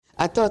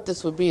I thought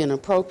this would be an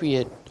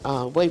appropriate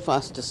way for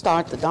us to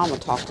start the Dharma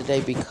talk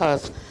today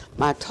because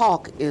my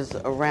talk is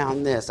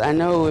around this. I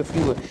know if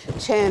you were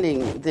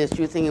chanting this,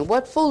 you're thinking,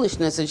 what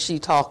foolishness is she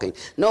talking?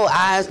 No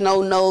eyes,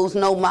 no nose,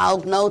 no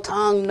mouth, no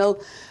tongue, no...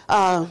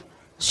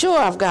 Sure,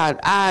 I've got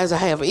eyes, I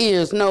have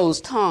ears,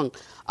 nose, tongue,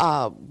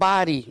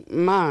 body,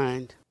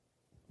 mind.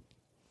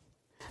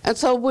 And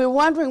so we're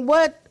wondering,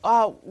 what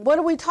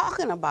are we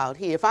talking about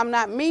here? If I'm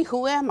not me,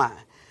 who am I?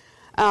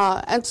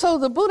 And so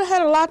the Buddha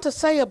had a lot to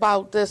say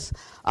about this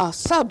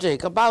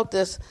subject, about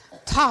this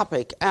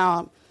topic.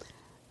 And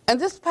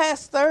this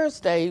past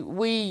Thursday,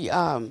 we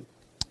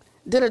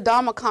did a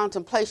Dharma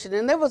contemplation,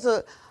 and there was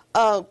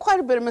quite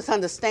a bit of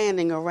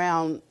misunderstanding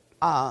around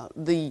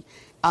the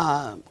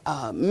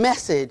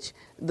message.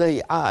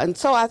 And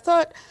so I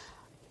thought,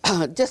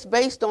 just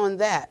based on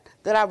that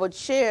I would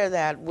share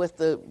that with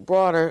the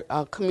broader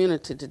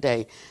community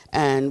today,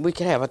 and we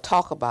could have a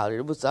talk about it.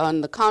 It was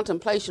on the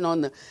contemplation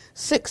on the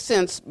 6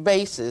 sense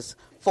basis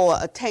for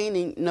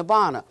attaining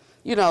Nibbana.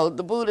 You know,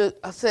 the Buddha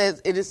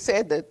says, it is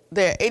said that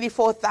there are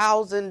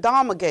 84,000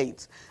 Dharma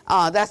gates.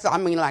 That's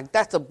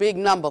a big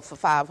number for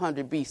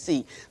 500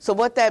 BC. So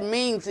what that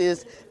means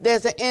is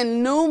there's an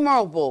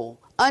innumerable,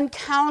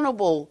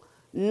 uncountable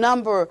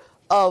number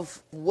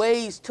of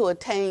ways to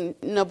attain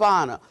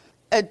Nibbana.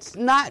 It's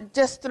not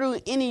just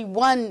through any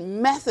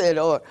one method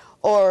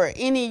or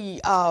any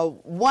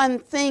one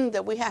thing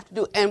that we have to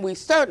do, and we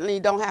certainly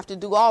don't have to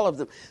do all of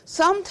them.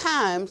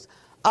 Sometimes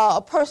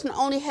a person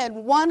only had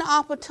one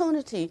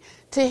opportunity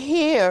to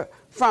hear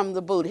from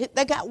the Buddha.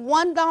 They got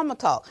one Dharma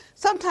talk.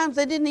 Sometimes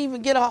they didn't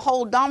even get a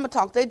whole Dharma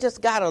talk. They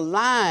just got a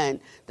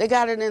line. They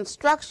got an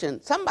instruction.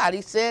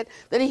 Somebody said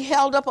that he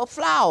held up a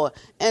flower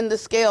and the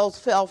scales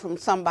fell from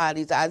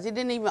somebody's eyes. He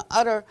didn't even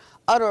utter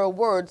a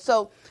word.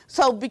 So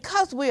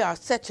because we are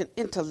such an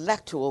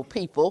intellectual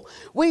people,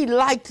 we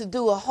like to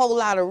do a whole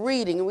lot of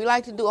reading, and we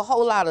like to do a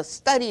whole lot of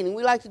studying, and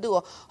we like to do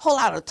a whole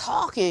lot of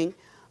talking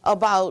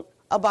about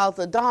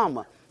the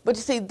Dharma. But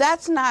you see,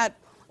 that's not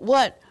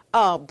what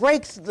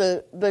breaks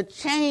the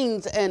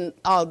chains and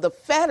the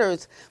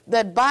fetters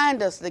that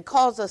bind us, that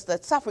cause us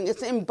that suffering.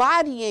 It's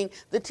embodying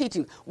the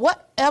teaching.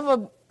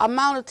 Whatever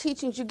amount of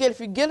teachings you get, if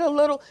you get a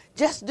little,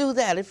 just do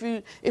that. If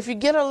you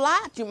get a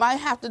lot, you might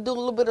have to do a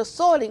little bit of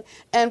sorting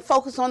and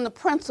focus on the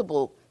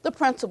principle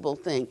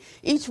thing.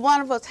 Each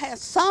one of us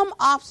has some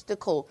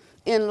obstacle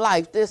in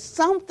life. There's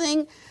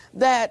something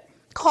that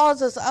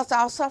causes us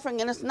our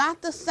suffering, and it's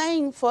not the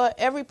same for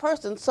every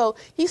person. So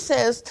he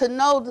says to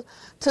know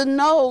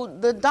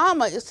the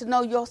Dharma is to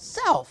know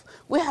yourself.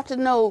 We have to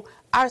know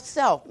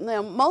ourselves.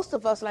 Now, most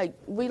of us try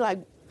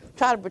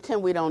to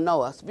pretend we don't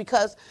know us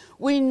because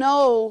we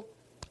know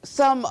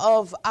some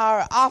of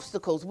our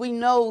obstacles. We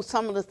know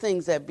some of the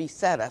things that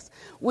beset us.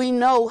 We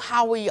know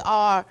how we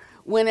are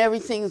when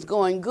everything's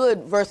going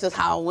good versus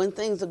when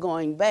things are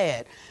going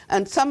bad.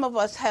 And some of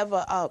us have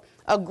a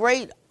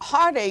great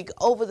heartache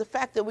over the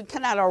fact that we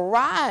cannot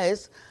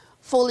arise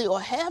fully or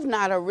have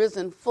not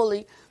arisen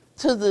fully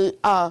to the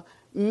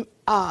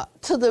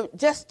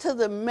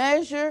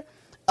measure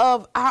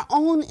of our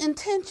own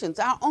intentions,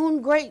 our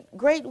own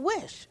great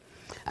wish.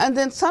 And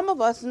then some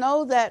of us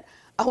know that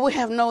we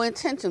have no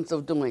intentions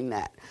of doing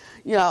that,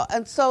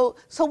 and so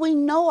we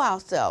know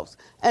ourselves.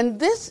 And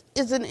this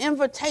is an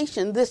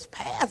invitation, this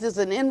path is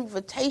an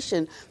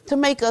invitation to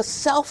make a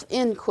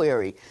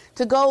self-inquiry,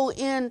 to go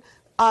in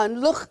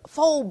and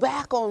fold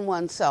back on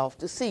oneself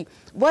to see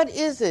what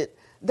is it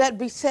that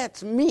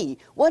besets me?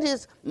 What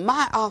is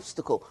my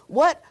obstacle?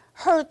 What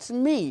hurts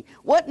me?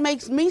 What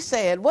makes me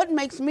sad? What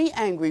makes me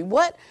angry?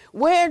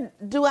 Where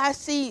do I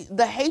see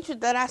the hatred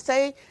that I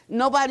say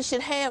nobody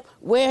should have?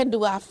 Where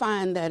do I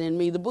find that in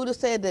me? The Buddha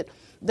said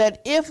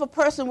that if a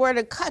person were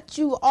to cut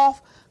you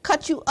up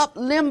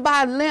limb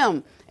by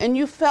limb, and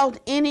you felt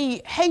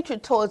any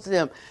hatred towards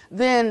them,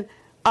 then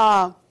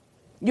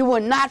you were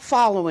not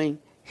following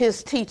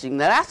his teaching.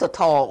 Now that's a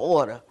tall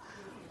order.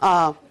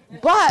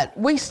 But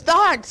we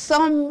start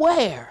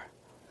somewhere.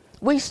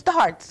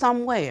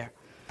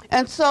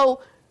 And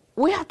so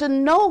we have to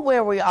know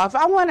where we are. If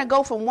I want to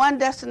go from one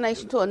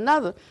destination to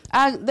another,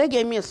 they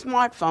gave me a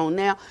smartphone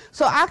now,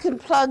 so I can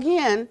plug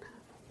in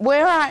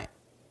I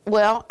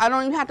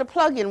don't even have to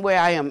plug in where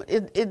I am.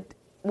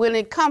 When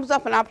it comes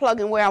up and I plug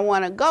in where I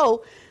want to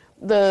go,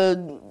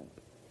 the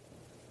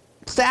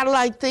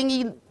satellite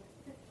thingy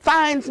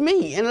finds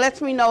me and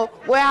lets me know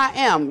where I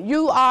am.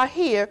 You are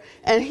here,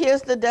 and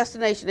here's the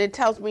destination. It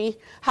tells me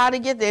how to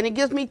get there, and it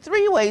gives me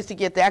 3 ways to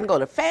get there. I can go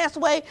the fast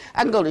way,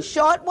 I can go the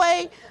short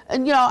way,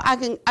 and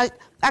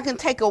I can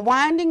take a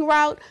winding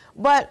route,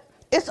 but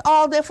it's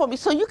all there for me.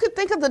 So you can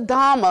think of the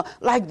Dharma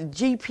like the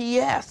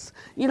GPS,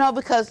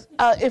 because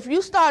if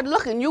you start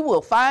looking, you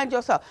will find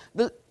yourself.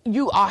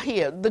 You are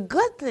here. The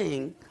good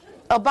thing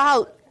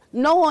about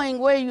knowing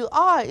where you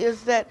are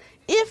is that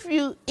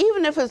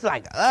even if it's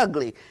like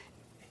ugly,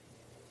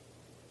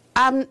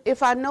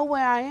 if I know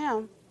where I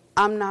am,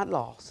 I'm not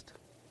lost.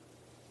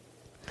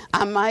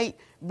 I might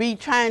be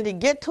trying to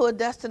get to a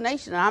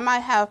destination. I might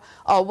have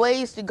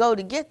ways to go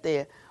to get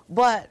there,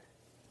 but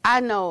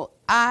I know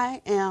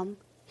I am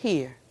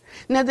here.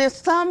 Now, there's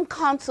some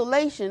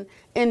consolation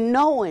in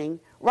knowing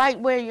right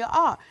where you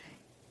are,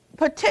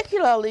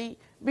 particularly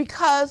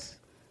because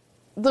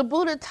the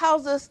Buddha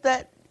tells us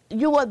that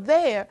you are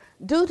there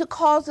due to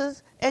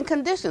causes and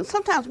conditions.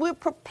 Sometimes we're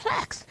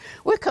perplexed,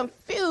 we're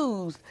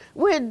confused,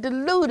 we're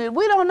deluded.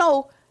 We don't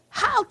know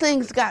how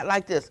things got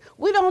like this.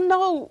 We don't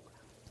know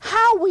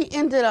how we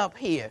ended up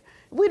here.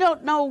 We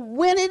don't know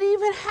when it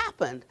even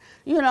happened,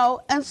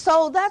 and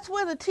so that's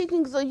where the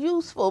teachings are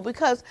useful,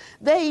 because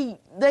they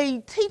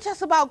teach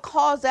us about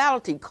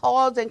causality,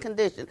 cause and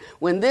condition.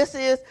 When this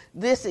is,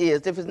 this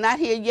is. If it's not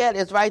here yet,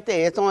 it's right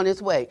there. It's on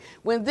its way.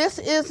 When this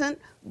isn't,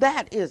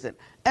 that isn't.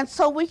 And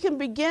so we can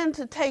begin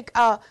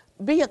to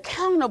be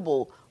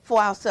accountable for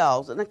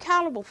ourselves and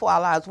accountable for our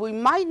lives. We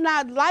might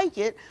not like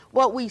it,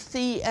 what we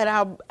see at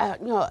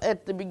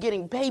the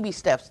beginning, baby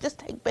steps. Just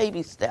take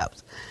baby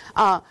steps.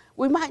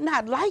 We might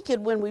not like it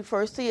when we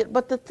first see it,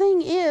 but the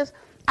thing is,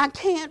 I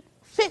can't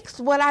fix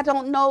what I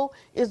don't know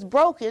is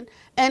broken.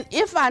 And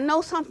if I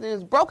know something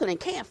is broken and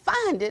can't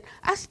find it,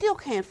 I still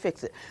can't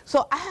fix it.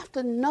 So I have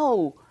to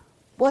know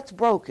what's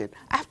broken.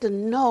 I have to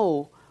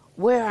know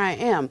where I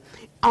am.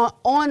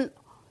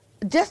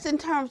 Just in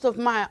terms of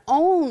my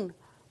own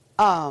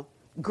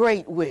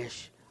great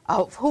wish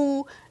of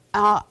who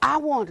I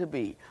want to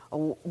be,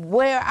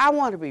 where I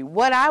want to be,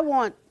 what I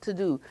want to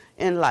do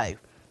in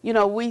life.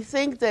 We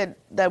think that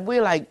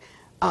we're like,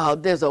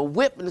 there's a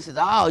whip and it says,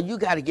 oh, you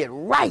got to get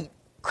right,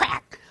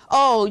 crack.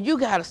 Oh, you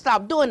got to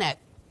stop doing that,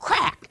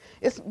 crack.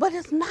 But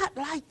it's not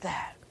like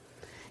that.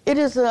 It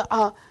is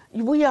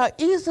we are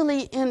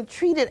easily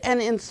entreated and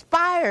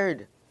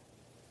inspired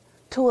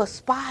to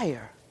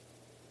aspire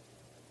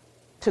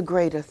to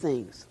greater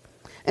things.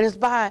 And it's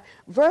by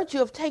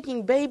virtue of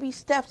taking baby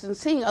steps and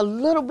seeing a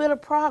little bit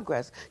of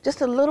progress,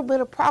 just a little bit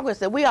of progress,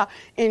 that we are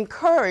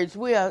encouraged,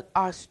 we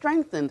are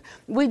strengthened,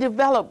 we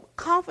develop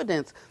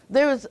confidence.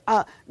 There's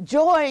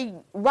joy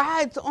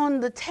rides on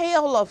the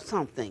tail of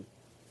something.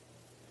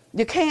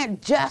 You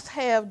can't just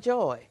have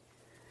joy.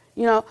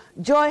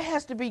 Joy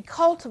has to be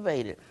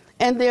cultivated.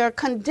 And there are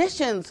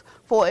conditions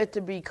for it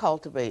to be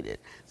cultivated.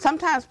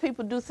 Sometimes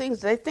people do things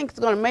they think is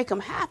going to make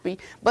them happy,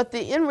 but the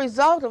end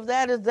result of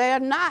that is they're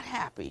not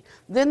happy.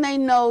 Then they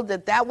know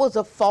that was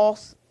a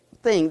false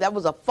thing. That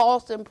was a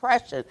false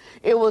impression.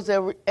 It was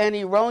an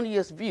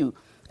erroneous view.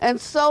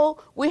 And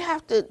so we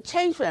have to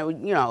change that.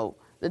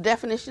 The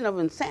definition of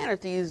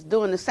insanity is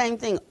doing the same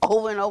thing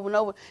over and over and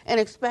over and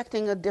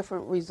expecting a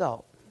different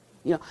result.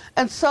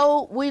 And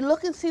so we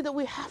look and see that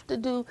we have to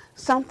do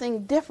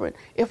something different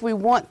if we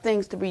want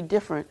things to be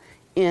different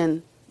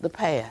in the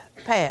past,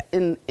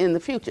 in the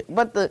future.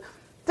 But the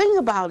thing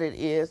about it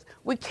is,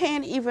 we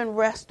can't even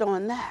rest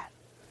on that.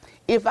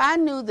 If I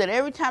knew that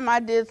every time I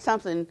did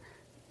something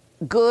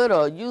good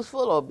or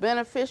useful or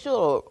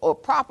beneficial or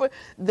proper,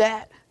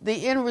 that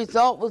the end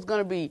result was going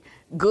to be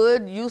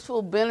good,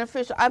 useful,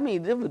 beneficial. I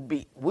mean,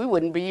 we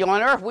wouldn't be on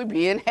earth, we'd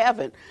be in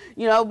heaven,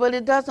 but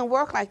it doesn't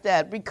work like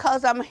that,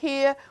 because I'm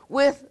here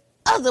with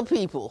other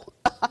people.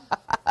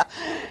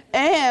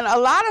 And a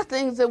lot of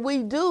things that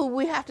we do,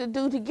 we have to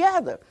do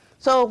together.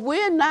 So if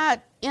we're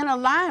not in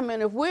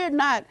alignment, if we're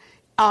not,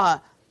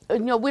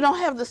 we don't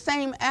have the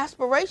same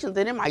aspirations,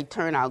 then it might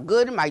turn out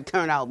good, it might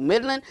turn out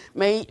middling,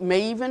 may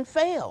even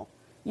fail.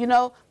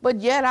 But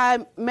yet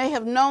I may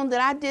have known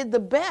that I did the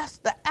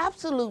best, the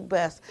absolute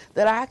best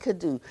that I could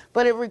do.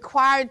 But it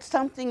required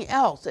something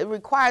else. It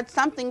required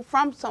something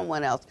from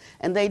someone else,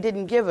 and they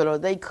didn't give it, or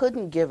they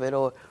couldn't give it,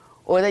 or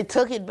they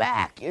took it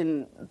back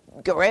and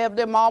grabbed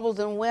their marbles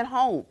and went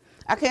home.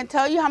 I can't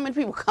tell you how many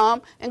people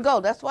come and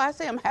go. That's why I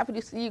say I'm happy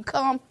to see you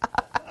come,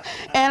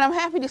 and I'm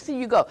happy to see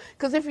you go.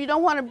 Because if you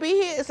don't want to be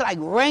here, it's like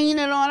raining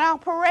on our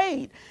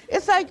parade.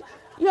 It's like,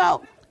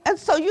 and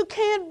so you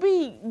can't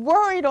be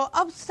worried or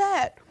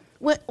upset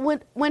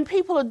when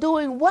people are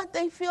doing what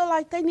they feel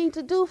like they need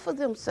to do for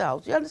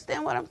themselves. You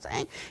understand what I'm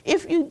saying?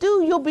 If you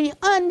do, you'll be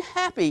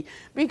unhappy,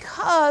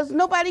 because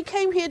nobody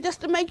came here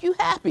just to make you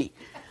happy.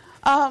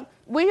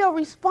 We are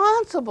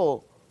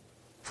responsible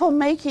for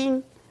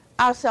making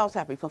ourselves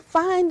happy, for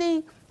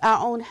finding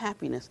our own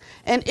happiness.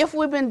 And if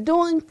we've been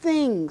doing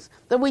things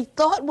that we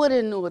thought would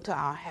inure to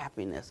our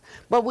happiness,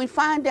 but we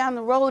find down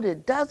the road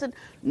it doesn't,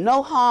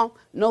 no harm,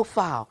 no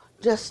foul.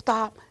 Just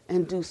stop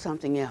and do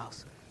something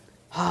else.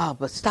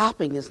 But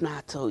stopping is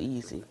not so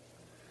easy,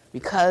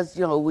 because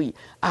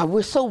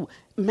we're so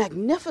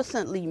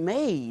magnificently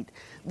made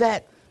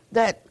that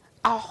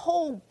our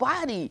whole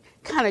body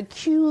kind of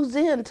cues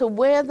in to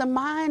where the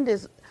mind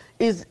is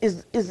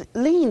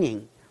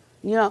leaning,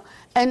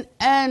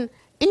 and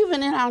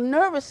even in our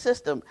nervous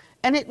system,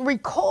 and it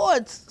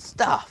records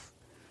stuff,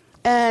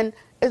 and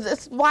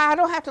it's why I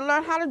don't have to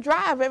learn how to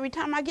drive every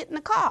time I get in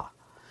the car.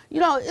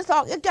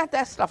 It got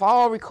that stuff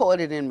all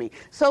recorded in me.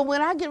 So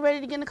when I get ready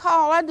to get in the car,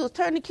 all I do is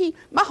turn the key.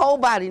 My whole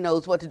body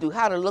knows what to do,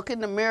 how to look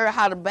in the mirror,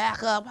 how to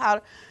back up,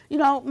 my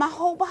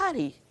whole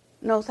body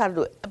knows how to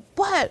do it.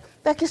 But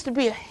that gets to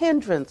be a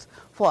hindrance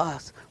for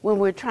us when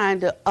we're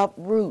trying to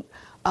uproot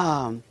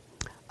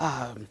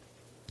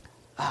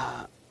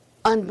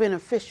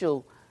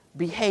unbeneficial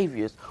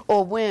behaviors,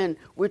 or when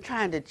we're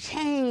trying to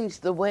change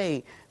the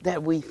way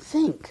that we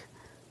think,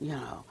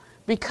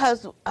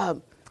 because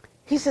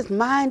he says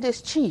mind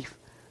is chief.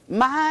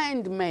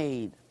 Mind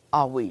made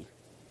are we.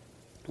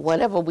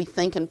 Whatever we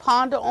think and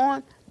ponder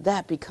on,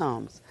 that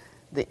becomes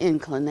the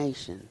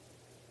inclination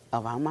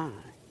of our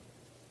mind.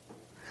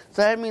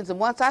 So that means that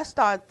once I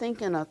start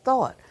thinking a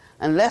thought,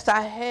 unless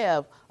I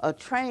have a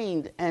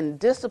trained and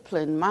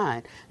disciplined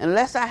mind,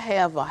 unless I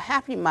have a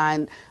happy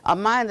mind, a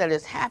mind that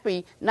is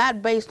happy,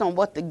 not based on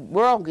what the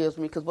world gives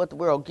me, because what the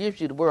world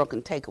gives you, the world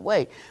can take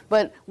away,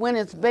 but when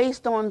it's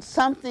based on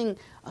something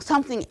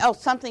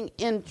else, something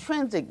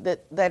intrinsic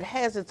that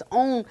has its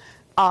own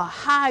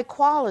high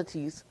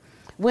qualities,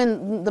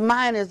 when the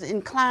mind is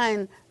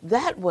inclined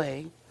that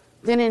way,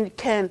 then it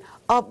can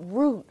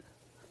uproot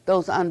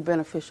those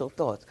unbeneficial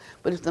thoughts.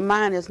 But if the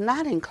mind is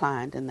not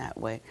inclined in that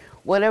way,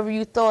 whatever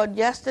you thought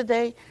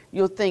yesterday,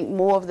 you'll think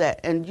more of that.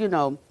 And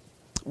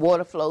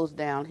water flows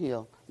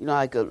downhill.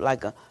 Like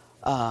a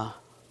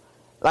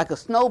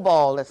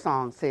snowball, that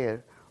song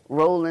said,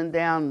 rolling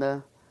down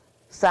the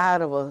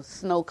side of a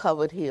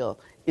snow-covered hill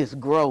is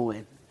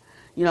growing.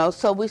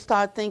 So we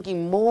start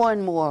thinking more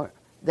and more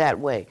that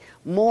way,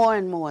 more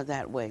and more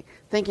that way,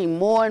 thinking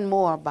more and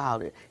more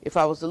about it. If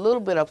I was a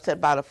little bit upset,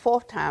 by the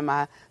 4th time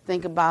I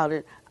think about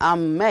it,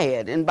 I'm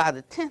mad. And by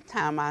the 10th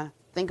time I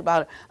think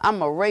about it,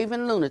 I'm a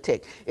raving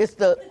lunatic. It's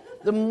the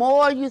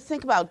more you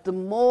think about it, the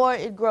more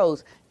it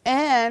grows.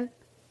 And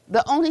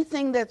the only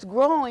thing that's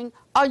growing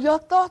are your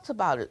thoughts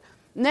about it.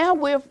 Now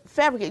we're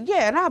fabricating.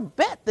 Yeah, and I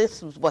bet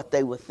this was what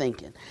they were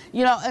thinking.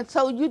 And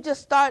so you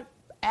just start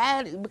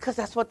adding, because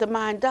that's what the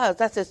mind does.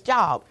 That's its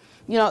job.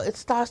 It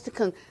starts to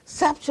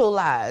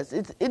conceptualize.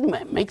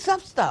 It makes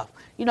up stuff.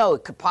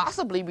 It could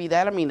possibly be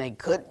that. I mean, they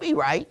could be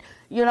right.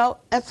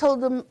 And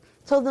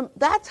so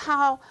that's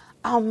how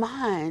our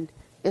mind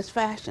is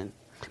fashioned.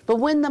 But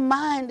when the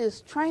mind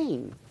is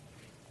trained,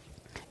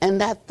 and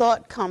that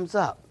thought comes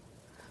up,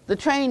 the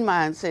trained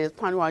mind says,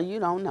 Pannavati, you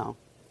don't know.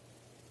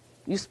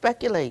 You're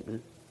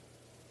speculating.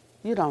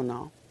 You don't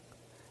know.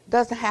 It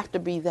doesn't have to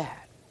be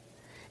that.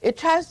 It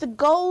tries to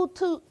pull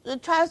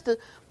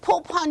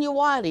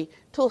Pannavati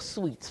to a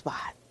sweet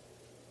spot.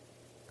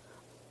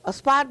 A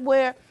spot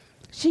where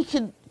she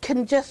can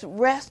just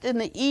rest in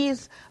the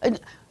ease.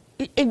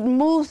 It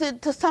moves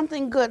it to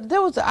something good.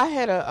 I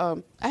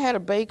had a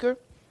baker,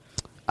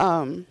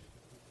 and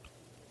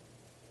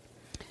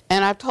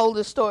I've told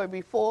this story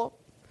before,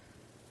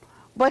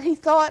 but he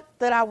thought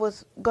that I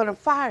was going to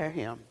fire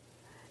him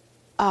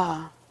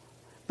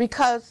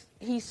because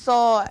he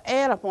saw an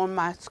ad up on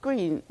my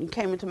screen and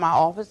came into my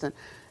office, and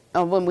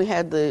when we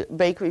had the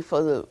bakery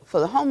for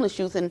the homeless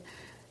youth,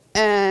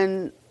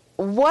 and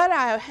what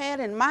I had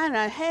in mind,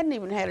 I hadn't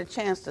even had a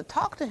chance to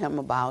talk to him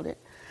about it,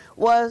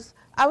 was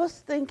I was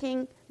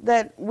thinking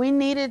that we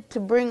needed to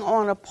bring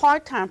on a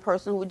part-time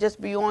person who would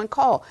just be on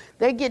call.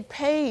 They get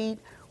paid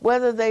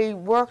whether they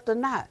worked or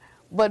not.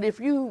 But if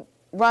you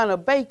run a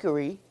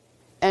bakery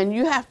and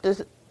you have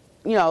to,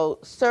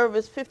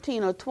 service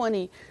 15 or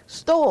 20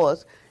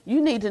 stores,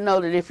 you need to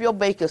know that if your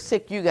baker's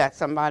sick, you got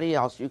somebody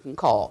else you can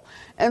call.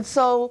 And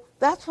so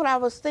that's what I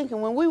was thinking.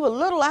 When we were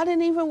little, I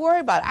didn't even worry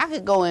about it. I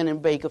could go in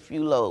and bake a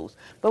few loaves.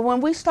 But when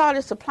we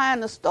started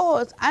supplying the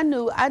stores, I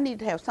knew I needed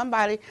to have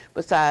somebody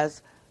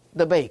besides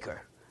the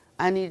baker.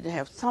 I needed to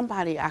have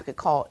somebody I could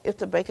call if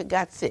the baker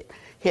got sick,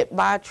 hit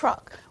by a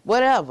truck,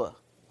 whatever.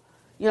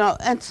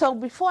 And so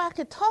before I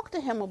could talk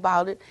to him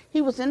about it,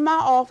 he was in my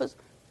office,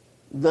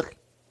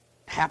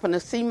 happened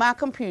to see my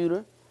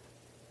computer,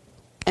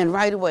 and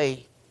right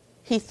away,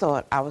 he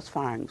thought I was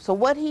firing him. So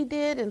what he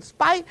did, in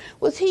spite,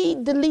 was he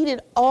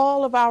deleted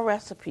all of our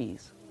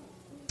recipes.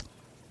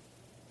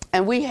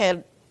 And we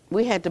had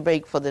to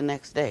bake for the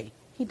next day.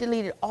 He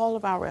deleted all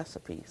of our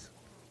recipes.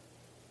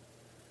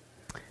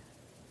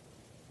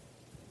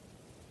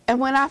 And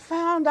when I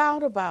found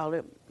out about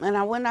it, and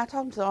I went and I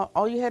told him, so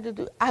all you had to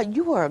do,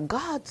 you were a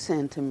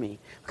godsend to me.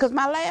 Because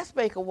my last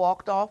baker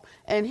walked off,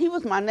 and he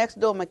was my next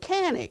door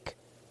mechanic.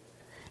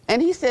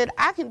 And he said,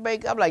 I can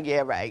bake. I'm like,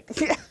 yeah, right.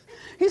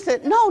 He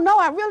said, no,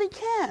 I really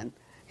can.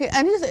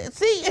 And he said,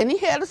 see, and he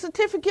had a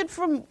certificate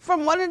from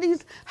one of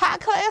these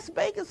high-class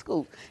baking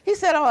schools. He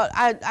said, oh,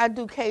 I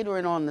do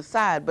catering on the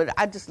side, but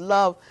I just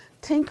love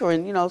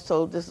tinkering,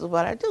 so this is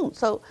what I do.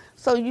 So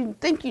you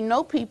think you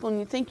know people and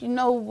you think you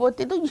know what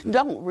they do. You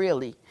don't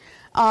really.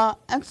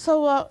 And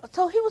so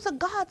he was a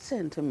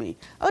godsend to me.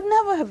 I would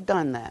never have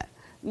done that,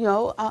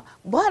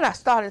 but I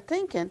started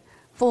thinking,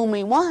 fool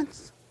me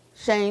once,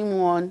 shame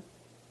on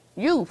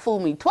you. Fool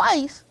me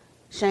twice,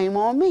 shame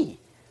on me.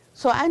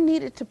 So I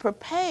needed to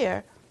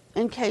prepare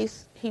in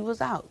case he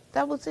was out.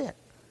 That was it.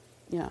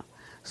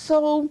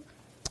 So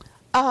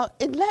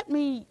it let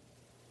me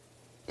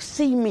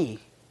see me,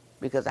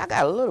 because I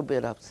got a little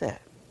bit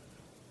upset.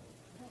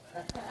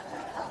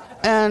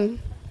 And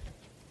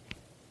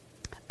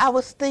I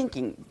was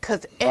thinking,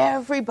 because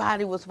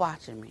everybody was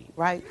watching me,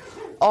 right?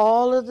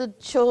 All of the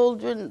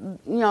children,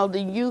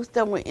 the youth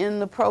that were in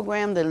the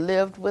program that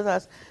lived with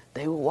us,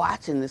 they were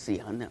watching to see,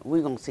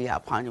 we're going to see how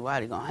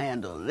Pannavati going to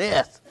handle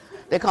this.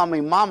 They call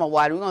me Mama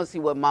Whitey. We're going to see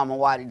what Mama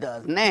Whitey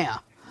does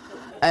now.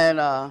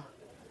 And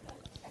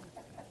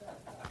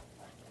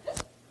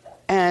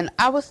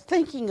I was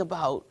thinking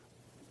about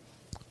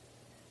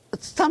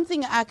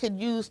something I could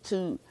use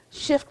to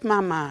shift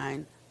my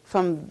mind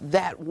from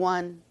that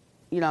one,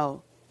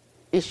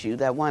 issue,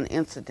 that one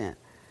incident.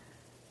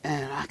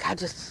 And I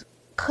just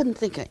couldn't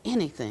think of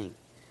anything.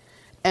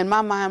 And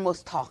my mind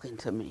was talking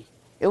to me.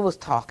 It was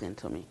talking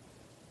to me.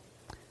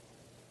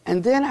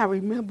 And then I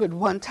remembered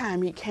one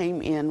time he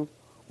came in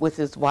with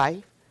his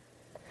wife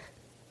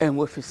and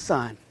with his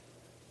son.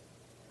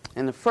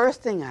 And the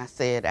first thing I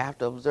said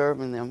after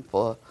observing them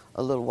for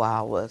a little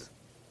while was,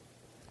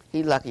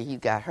 he's lucky he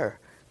got her,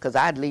 because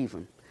I'd leave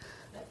him.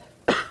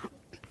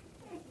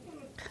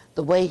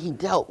 The way he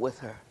dealt with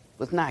her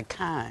was not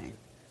kind,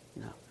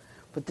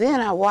 But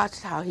then I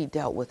watched how he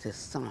dealt with his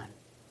son.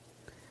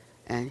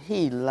 And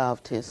he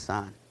loved his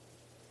son.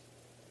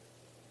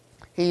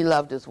 He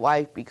loved his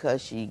wife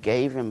because she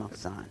gave him a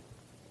son.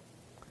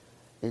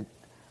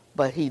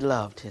 But he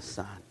loved his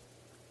son.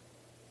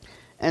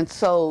 And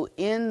so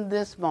in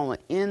this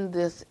moment, in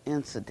this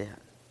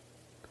incident,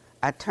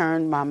 I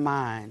turned my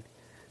mind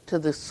to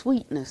the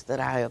sweetness that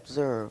I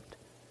observed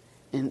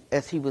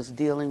as he was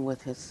dealing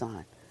with his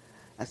son.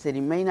 I said,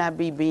 he may not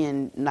be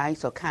being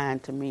nice or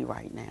kind to me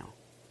right now,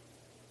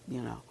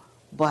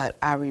 but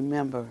I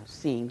remember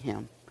seeing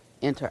him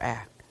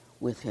interact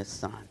with his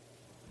son.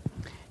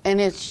 And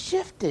it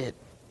shifted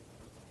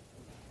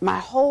my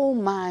whole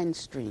mind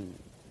stream.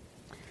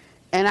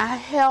 And I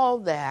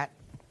held that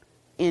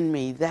in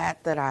me, that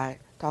I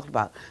talked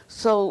about.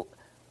 So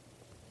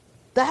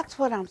that's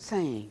what I'm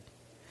saying.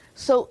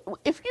 So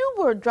if you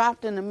were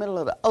dropped in the middle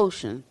of the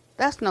ocean,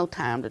 that's no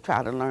time to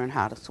try to learn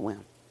how to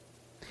swim.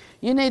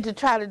 You need to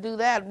try to do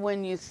that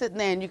when you're sitting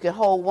there and you can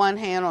hold one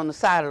hand on the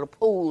side of the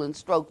pool and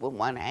stroke with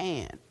one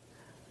hand.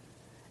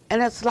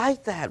 And it's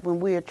like that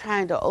when we are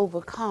trying to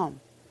overcome,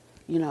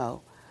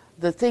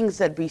 the things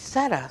that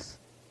beset us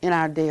in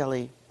our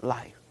daily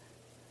life,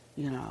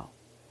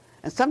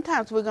 And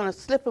sometimes we're going to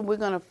slip and we're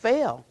going to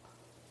fail.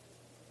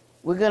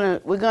 We're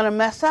going to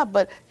mess up.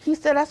 But he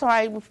said, that's all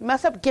right. If you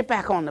mess up, get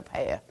back on the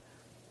path.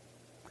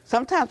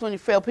 Sometimes when you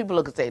fail, people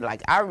look and say,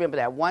 like, I remember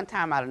that one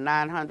time out of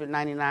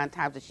 999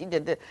 times that she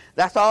did this.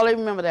 That's all they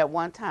remember, that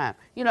one time.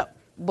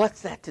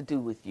 What's that to do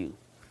with you?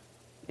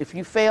 If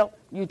you fail,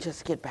 you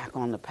just get back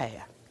on the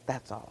path.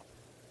 That's all.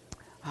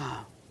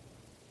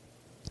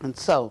 And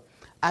so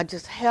I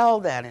just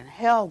held that,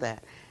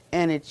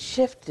 and it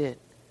shifted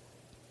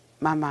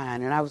my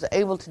mind, and I was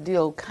able to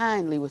deal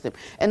kindly with him.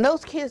 And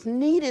those kids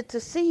needed to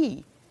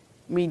see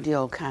me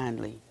deal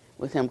kindly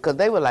with him, because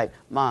they were like,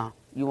 Mom,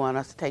 you want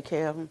us to take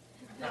care of him?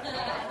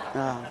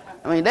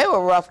 They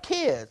were rough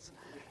kids.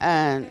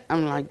 And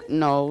I'm like,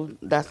 no,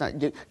 that's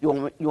not, you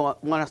want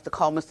us to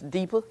call Mr.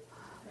 Deeper?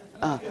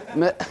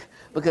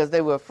 Because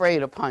they were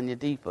afraid of Panya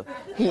Deeper.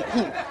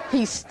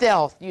 He's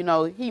stealth,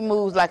 he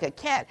moves like a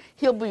cat.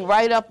 He'll be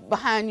right up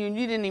behind you and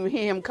you didn't even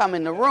hear him come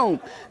in the room.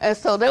 And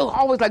so they were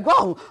always like,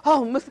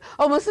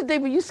 Mr.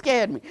 Deeper, you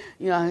scared me.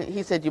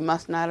 He said, you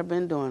must not have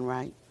been doing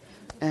right.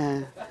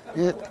 And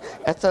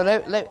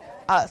so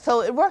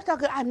so it worked out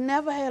good. I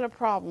never had a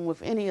problem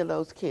with any of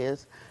those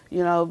kids,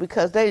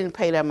 because they didn't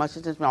pay that much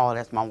attention. Oh,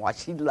 that's my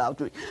wife. She loved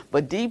me.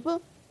 But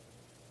Deeper,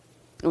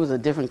 it was a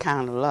different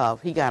kind of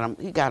love. He got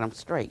him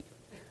straight.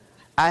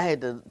 I had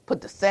to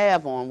put the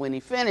salve on when he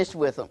finished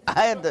with him.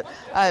 But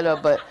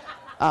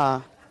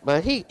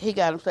he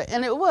got him straight.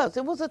 And it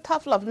was a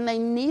tough love, and they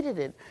needed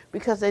it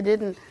because they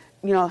didn't,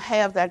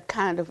 have that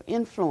kind of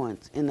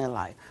influence in their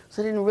life.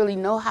 So they didn't really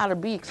know how to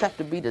be except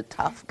to be the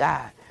tough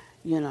guy,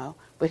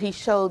 But he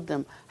showed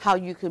them how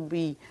you could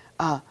be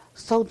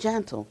so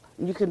gentle,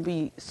 and you can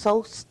be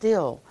so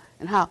still,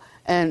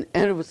 and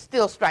it would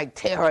still strike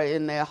terror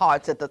in their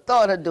hearts at the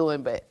thought of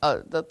doing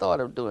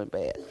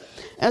bad.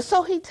 And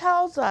so he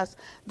tells us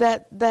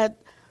that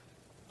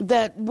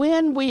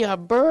when we are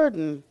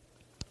burdened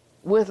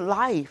with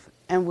life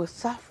and with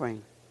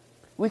suffering,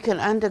 we can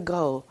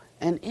undergo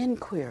an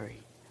inquiry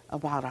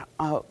about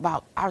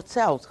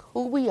ourselves,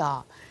 who we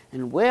are,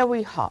 and where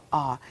we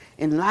are,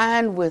 in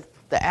line with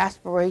the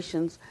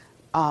aspirations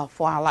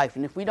for our life.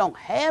 And if we don't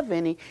have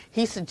any,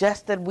 he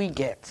suggests that we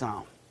get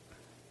some,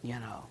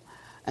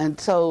 And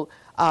so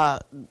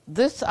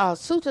this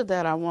sutta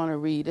that I want to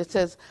read, it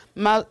says,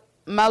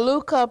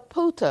 Maluka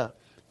Putta,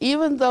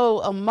 even though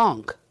a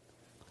monk,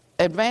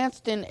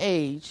 advanced in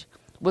age,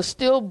 was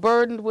still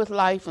burdened with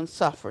life and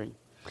suffering.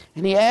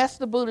 And he asked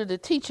the Buddha to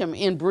teach him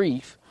in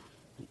brief,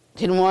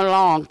 didn't want a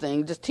long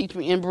thing, just teach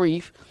me in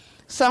brief,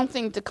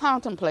 something to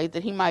contemplate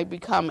that he might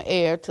become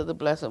heir to the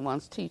Blessed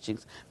One's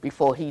teachings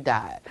before he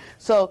died.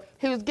 So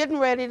he was getting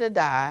ready to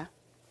die,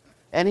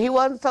 and he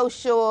wasn't so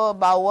sure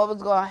about what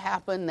was going to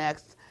happen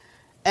next.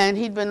 And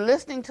he'd been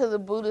listening to the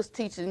Buddha's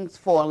teachings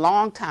for a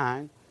long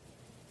time.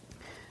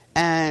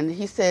 And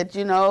he said,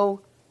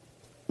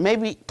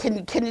 maybe can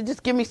you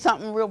just give me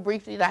something real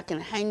briefly that I can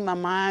hang my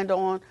mind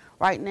on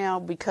right now,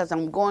 because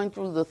I'm going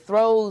through the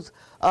throes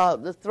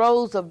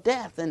of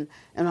death, and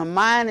my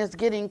mind is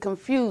getting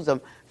confused. I'm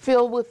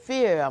filled with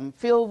fear. I'm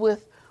filled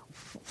with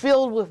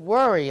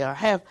worry. I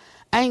have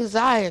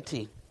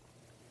anxiety.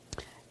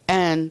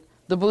 And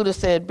the Buddha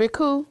said,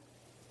 Bhikkhu,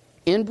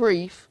 in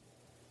brief,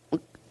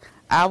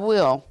 I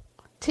will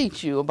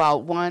teach you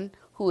about one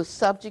who is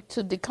subject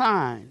to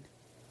decline,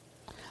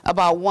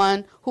 about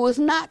one who is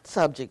not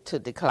subject to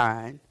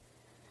decline,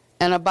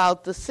 and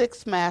about the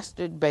 6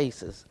 mastered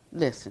bases.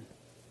 Listen.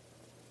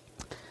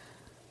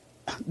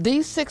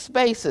 These 6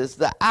 bases,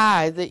 the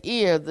eye, the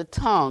ear, the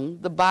tongue,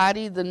 the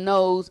body, the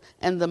nose,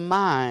 and the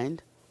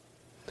mind,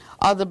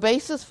 are the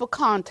basis for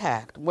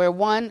contact where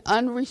one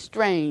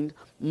unrestrained,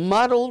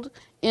 muddled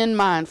in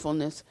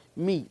mindfulness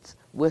meets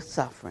with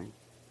suffering.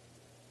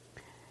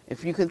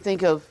 If you can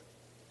think of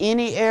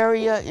any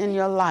area in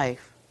your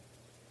life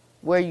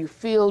where you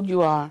feel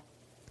you are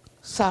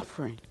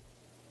suffering,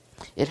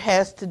 it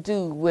has to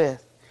do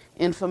with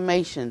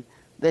information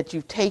that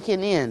you've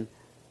taken in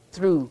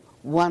through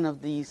one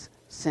of these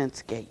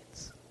sense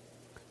gates.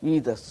 You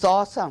either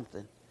saw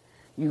something,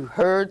 you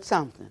heard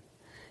something,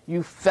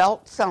 you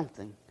felt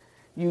something,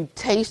 you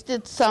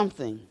tasted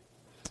something,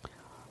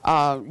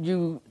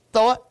 you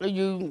thought,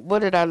 what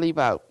did I leave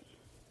out?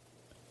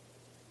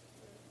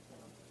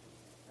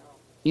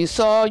 You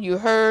saw, you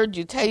heard,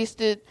 you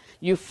tasted,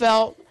 you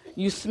felt,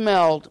 you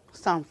smelled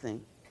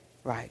something,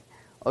 right?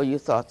 Or you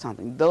thought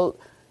something. Though,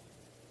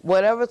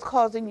 whatever's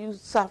causing you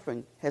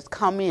suffering has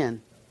come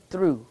in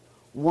through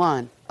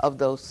one of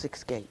those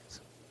 6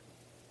 gates.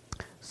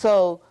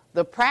 So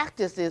the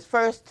practice is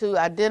first to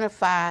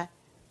identify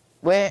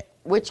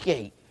which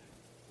gate.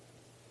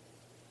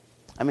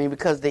 I mean,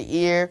 because the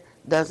ear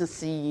doesn't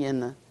see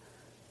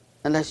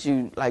unless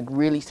you like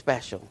really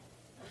special,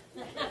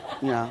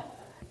 you know.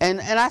 And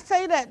I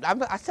say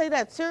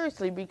that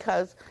seriously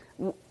because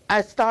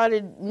I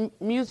started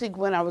music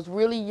when I was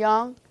really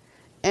young,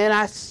 and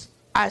I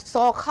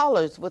saw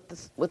colors with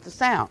the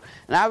sound,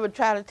 and I would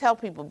try to tell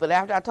people, but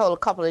after I told a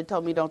couple, they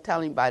told me don't tell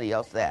anybody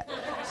else that.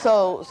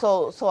 So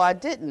I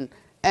didn't,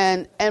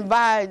 and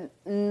by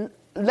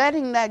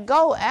letting that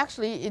go,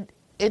 actually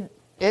it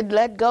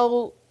let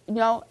go, you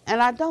know,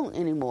 and I don't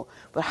anymore.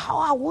 But how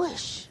I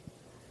wish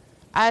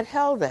I'd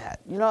held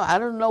that, you know. I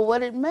don't know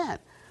what it meant.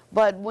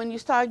 But when you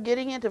start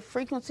getting into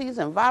frequencies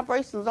and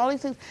vibrations, all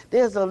these things,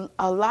 there's a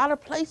lot of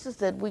places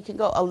that we can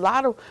go, a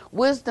lot of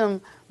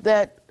wisdom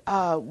that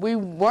we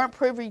weren't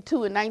privy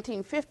to in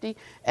 1950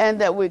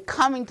 and that we're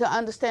coming to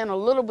understand a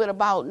little bit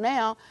about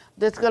now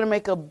that's going to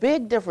make a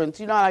big difference.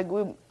 You know, like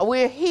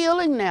we're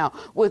healing now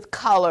with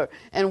color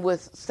and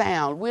with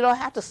sound. We don't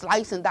have to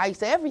slice and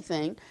dice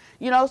everything,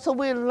 you know, so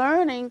we're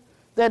learning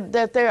that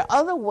there are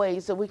other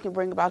ways that we can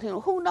bring about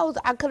healing. Who knows,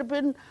 I could have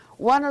been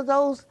one of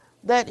those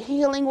that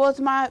healing was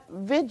my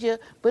vidya,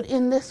 but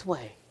in this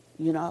way,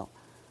 you know.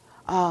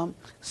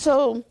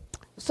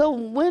 So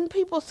when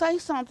people say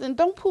something,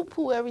 don't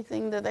poo-poo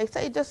everything that they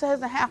say. It just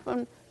hasn't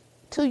happened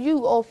to you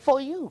or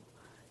for you.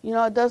 You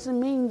know, it doesn't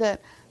mean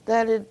that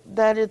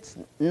it's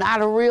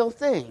not a real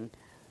thing.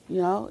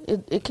 You know,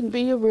 it can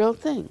be a real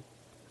thing.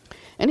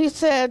 And he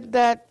said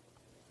that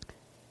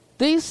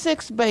these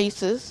 6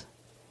 bases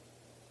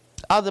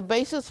are the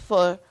basis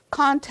for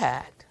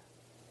contact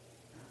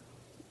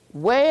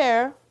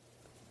where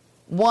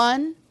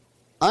one,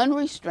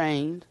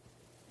 unrestrained,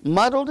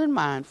 muddled in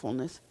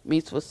mindfulness,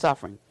 meets with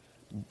suffering.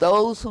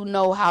 Those who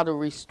know how to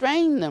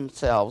restrain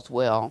themselves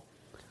well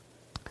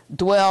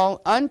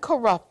dwell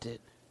uncorrupted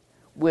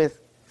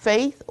with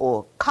faith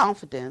or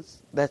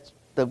confidence. That's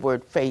the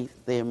word faith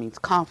there means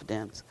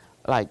confidence.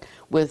 Like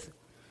with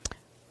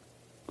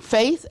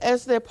faith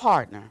as their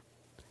partner,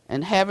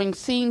 and having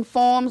seen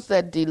forms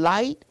that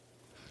delight,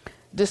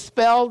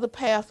 dispel the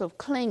path of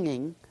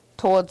clinging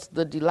towards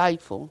the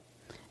delightful,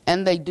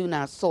 and they do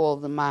not soil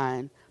the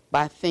mind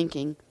by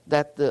thinking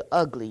that the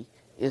ugly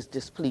is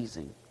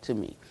displeasing to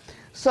me.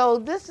 So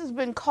this has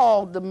been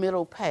called the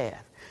middle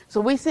path.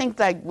 So we think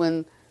like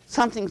when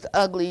something's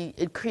ugly,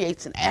 it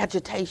creates an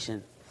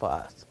agitation for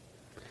us.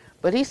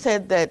 But he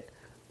said that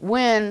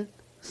when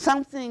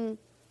something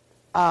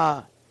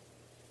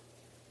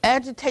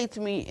agitates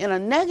me in a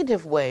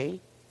negative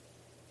way,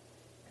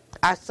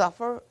 I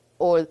suffer,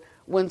 or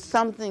when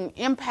something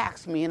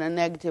impacts me in a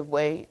negative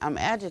way, I'm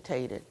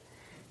agitated.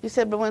 He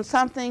said, but when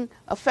something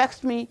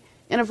affects me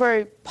in a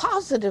very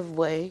positive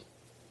way,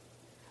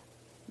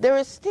 there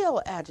is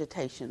still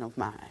agitation of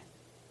mind.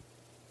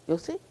 You'll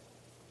see?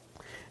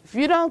 If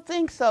you don't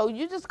think so,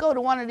 you just go to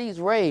one of these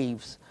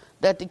raves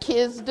that the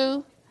kids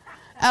do,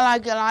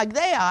 and like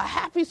they are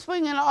happy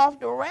swinging off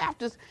the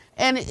rafters,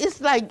 and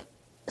it's like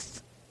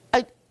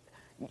I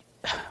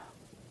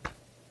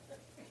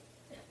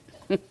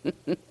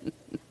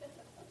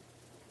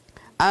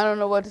don't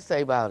know what to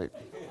say about it,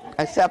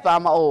 except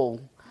I'm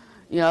old,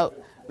 you know,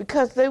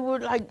 because they were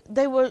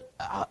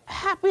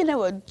happy, and they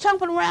were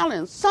jumping around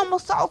and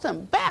somersaults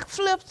and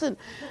backflips and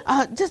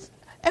just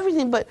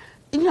everything. But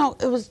you know,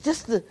 it was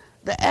just the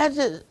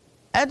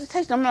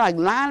agitation. I'm like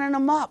lining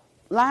them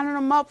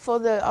up for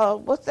the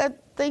what's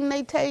that thing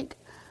they take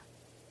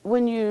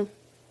when you're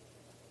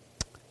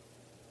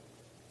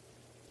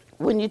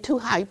too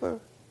hyper?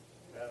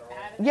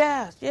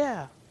 Yes,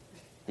 yeah,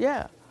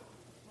 yeah,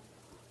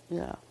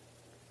 yeah.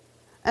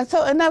 And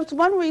so, and that's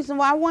one reason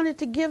why I wanted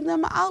to give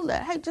them an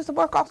outlet. Hey, just to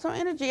work off some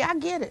energy. I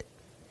get it.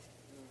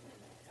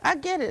 I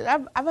get it.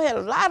 I've had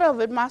a lot of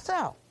it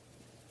myself.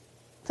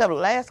 Except the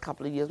last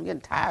couple of years, I'm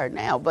getting tired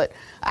now. But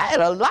I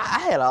had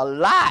a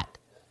lot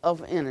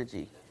of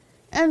energy.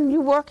 And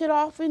you work it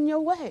off in your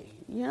way.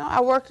 You know,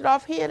 I worked it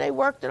off here. They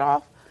worked it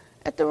off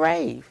at the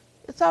rave.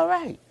 It's all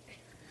right.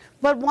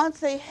 But once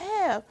they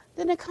have,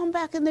 then they come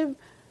back and they're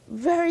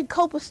very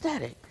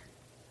copacetic,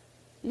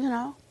 you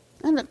know,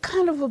 and a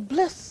kind of a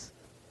bliss,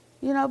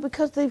 you know,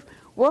 because they've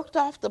worked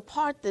off the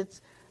part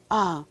that's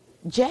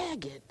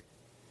jagged,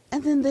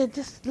 and then they're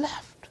just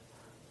left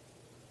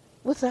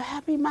with a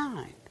happy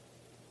mind.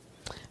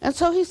 And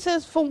so he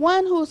says, for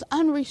one who's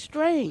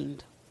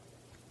unrestrained,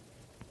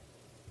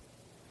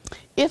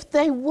 if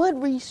they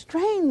would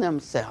restrain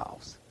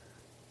themselves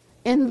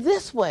in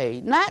this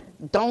way, not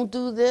don't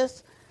do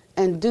this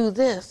and do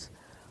this,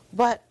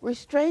 but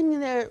restraining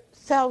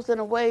themselves in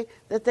a way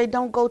that they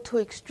don't go to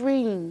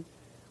extreme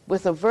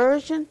with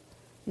aversion,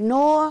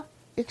 nor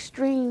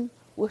extreme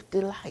with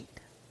delight.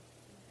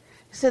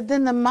 He said,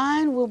 then the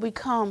mind will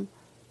become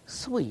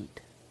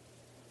sweet.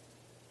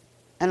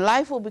 And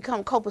life will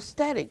become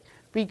copacetic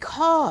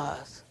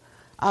because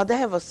they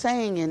have a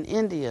saying in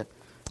India,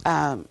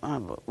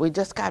 we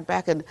just got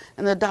back, and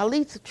the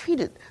Dalits are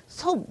treated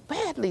so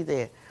badly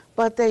there,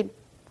 but they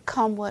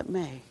come what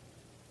may.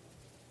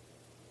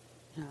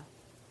 You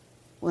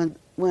know,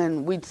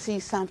 when we'd see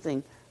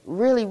something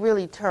really,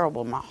 really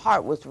terrible, my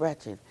heart was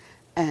wretched,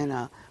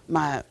 and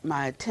my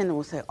attendant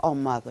would say, oh,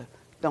 mother,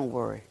 don't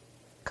worry,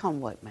 come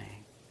what may.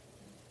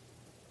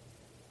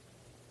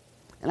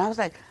 And I was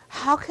like,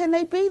 how can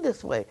they be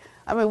this way?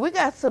 I mean, we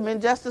got some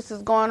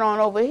injustices going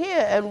on over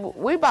here, and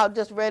we about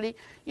just ready,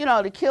 you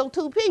know, to kill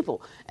 2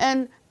 people.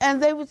 And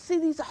they would see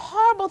these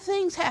horrible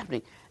things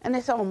happening. And they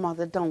say, oh,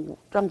 mother,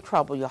 don't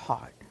trouble your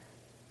heart.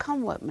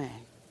 Come what may.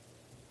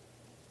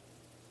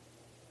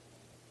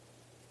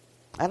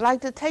 I'd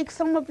like to take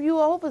some of you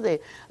over there.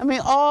 I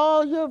mean,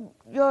 all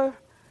your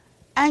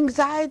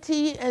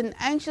anxiety and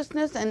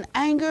anxiousness and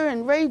anger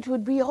and rage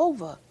would be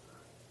over,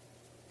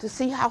 to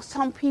see how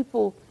some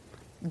people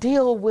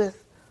deal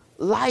with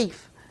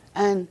life,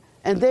 and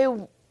they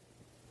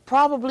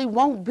probably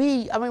won't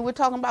be, I mean, we're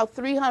talking about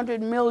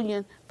 300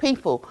 million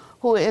people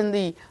who are in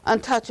the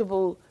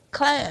untouchable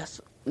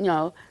class, you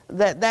know,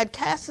 that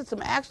caste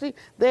system. Actually,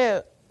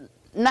 they're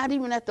not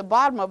even at the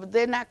bottom of it.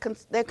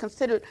 They're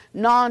considered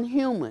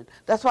non-human.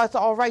 That's why it's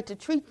all right to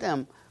treat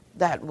them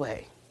that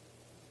way.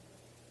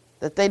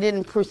 That they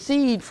didn't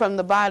proceed from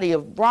the body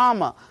of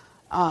Brahma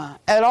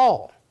at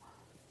all.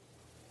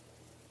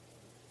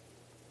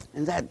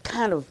 And that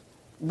kind of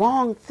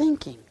wrong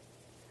thinking.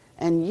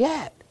 And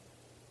yet,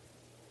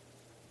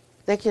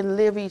 they can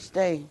live each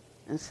day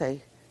and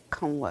say,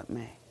 come what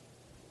may.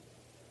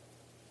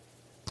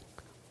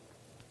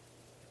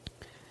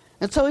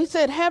 And so he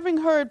said, having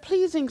heard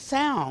pleasing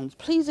sounds,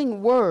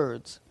 pleasing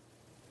words,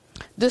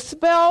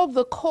 dispel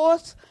the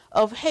course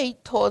of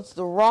hate towards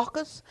the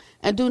raucous,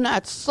 and do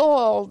not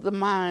soil the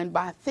mind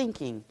by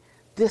thinking,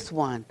 this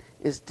one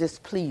is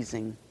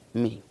displeasing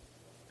me.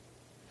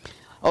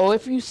 Or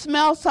if you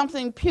smell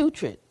something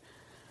putrid,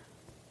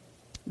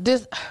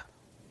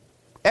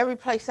 every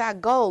place I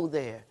go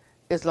there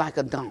is like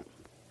a dump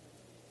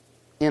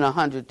in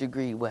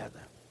 100-degree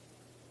weather.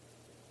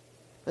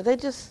 But they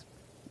just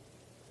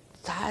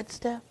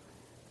sidestep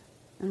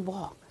and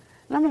walk.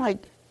 And I'm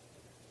like,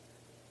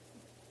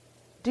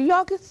 do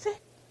y'all get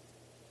sick?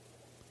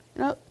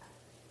 You know,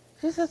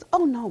 she says,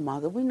 oh no,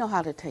 mother, we know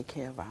how to take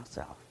care of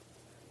ourselves.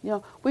 You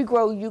know, we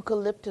grow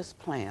eucalyptus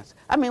plants.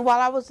 I mean,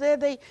 while I was there,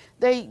 they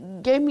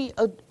gave me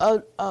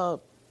a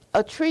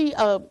tree,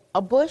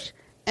 a bush,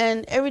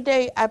 and every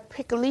day I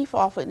pick a leaf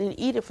off it and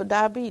eat it for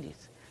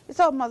diabetes. He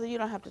said, oh, mother, you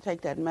don't have to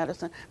take that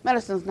medicine.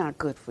 Medicine's not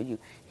good for you.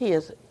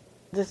 This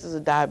is a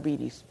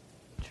diabetes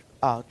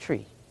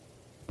tree.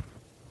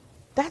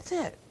 That's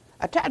it.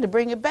 I tried to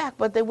bring it back,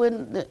 but they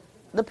wouldn't.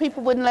 The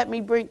people wouldn't let me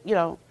bring. You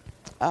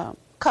know,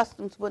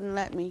 customs wouldn't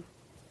let me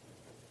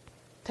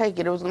take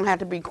it. It was going to have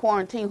to be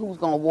quarantined. Who's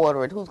going to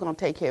water it? Who's going to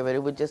take care of it?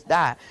 It would just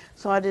die.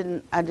 So I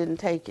didn't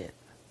take it.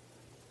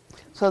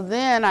 So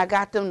then I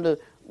got them to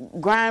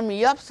grind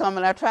me up some,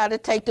 and I tried to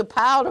take the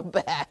powder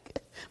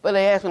back. But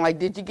they asked me, like,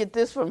 did you get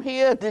this from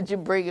here, or did you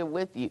bring it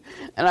with you?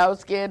 And I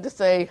was scared to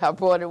say I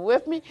brought it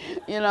with me,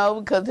 you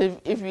know, because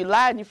if you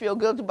lie and you feel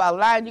guilty about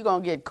lying, you're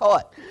going to get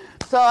caught.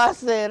 So I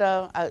said,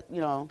 you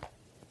know,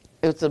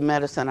 it's a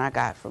medicine I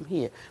got from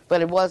here.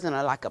 But it wasn't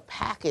like a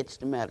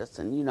packaged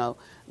medicine, you know.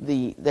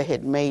 They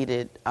had made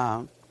it,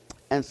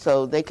 and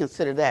so they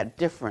consider that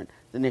different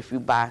than if you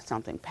buy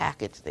something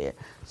packaged there.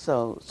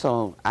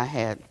 So I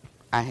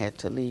had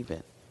to leave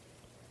it.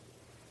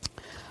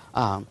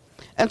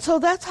 And so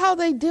that's how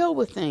they deal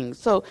with things.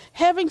 So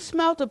having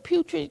smelt a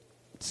putrid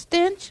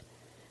stench,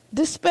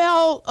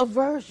 dispel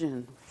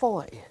aversion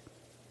for it.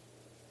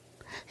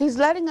 He's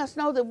letting us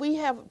know that we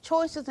have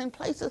choices in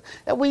places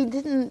that we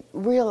didn't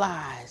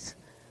realize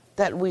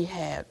that we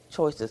had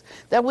choices,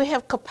 that we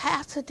have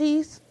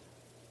capacities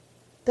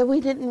that we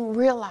didn't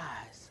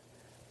realize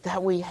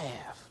that we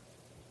have.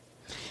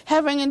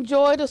 Having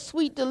enjoyed a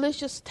sweet,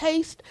 delicious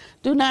taste,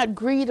 do not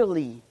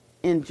greedily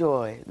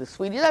enjoy the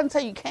sweet. He doesn't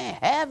say you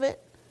can't have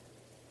it.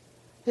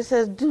 He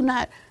says do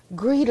not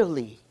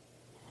greedily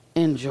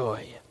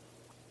enjoy it.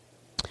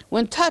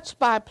 When touched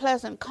by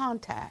pleasant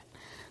contact,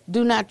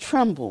 do not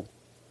tremble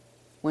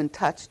when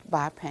touched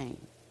by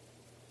pain.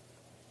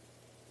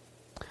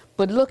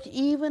 But look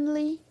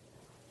evenly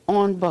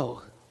on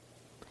both,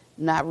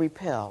 not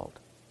repelled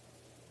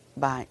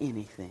by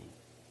anything.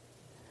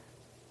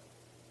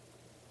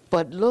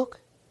 But look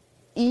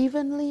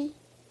evenly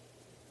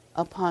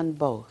upon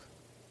both,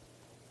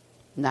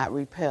 not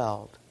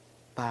repelled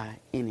by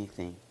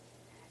anything.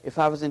 If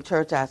I was in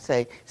church, I'd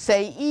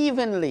say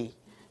evenly.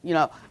 You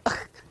know,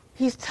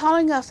 he's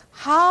telling us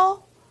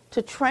how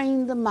to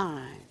train the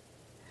mind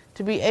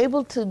to be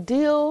able to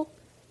deal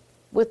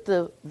with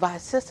the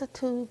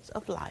vicissitudes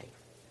of life,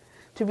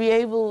 to be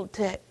able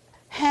to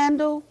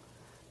handle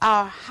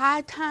our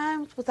high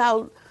times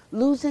without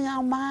losing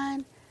our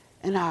mind,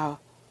 and our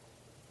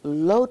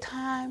low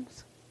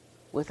times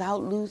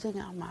without losing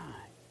our mind.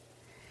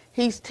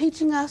 He's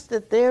teaching us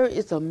that there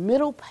is a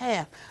middle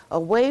path, a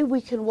way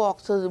we can walk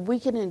so that we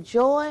can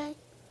enjoy,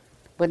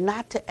 but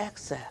not to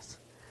excess,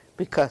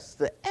 because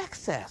the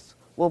excess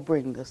will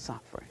bring the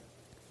suffering.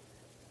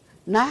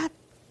 Not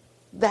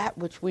that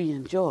which we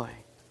enjoy,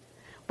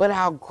 but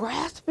our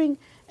grasping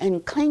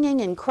and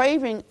clinging and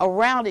craving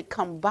around it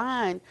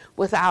combined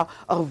with our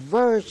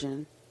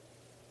aversion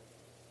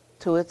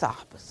to its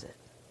opposite.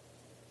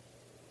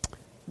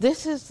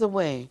 This is the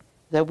way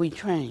that we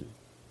train.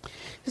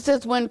 It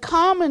says, when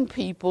common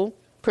people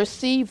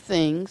perceive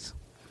things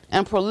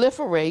and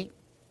proliferate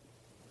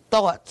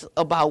thoughts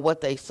about what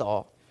they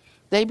saw,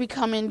 they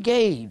become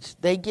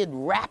engaged. They get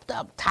wrapped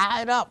up,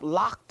 tied up,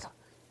 locked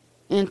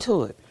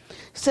into it. It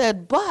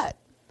said, but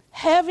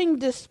having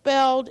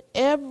dispelled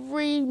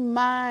every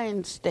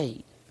mind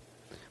state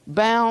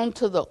bound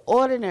to the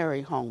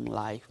ordinary home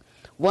life,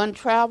 one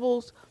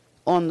travels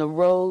on the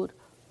road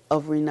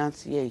of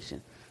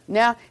renunciation.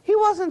 Now, he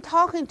wasn't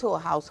talking to a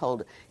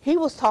householder. He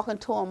was talking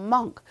to a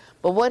monk.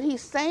 But what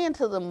he's saying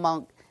to the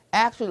monk,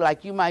 actually,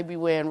 like you might be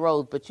wearing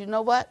robes, but you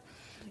know what?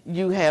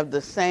 You have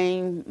the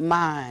same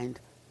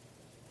mind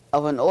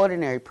of an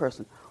ordinary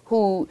person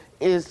who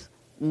is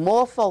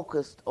more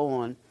focused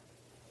on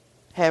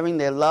having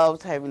their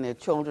loves, having their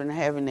children,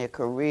 having their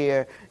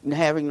career,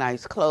 having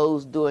nice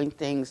clothes, doing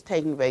things,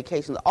 taking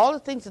vacations, all the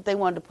things that they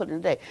wanted to put in a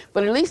day.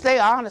 But at least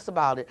they're honest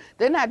about it.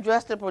 They're not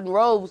dressed up in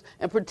robes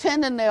and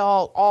pretending they're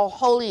all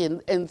holy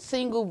and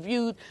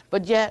single-viewed,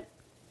 but yet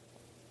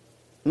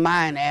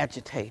mind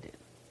agitated.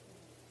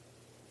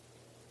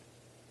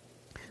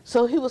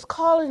 So he was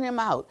calling him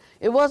out.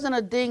 It wasn't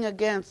a ding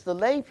against the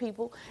lay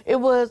people. It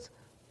was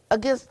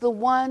against the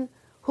one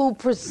who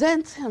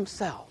presents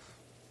himself.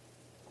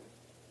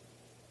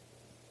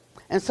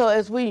 And so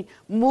as we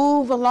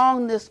move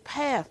along this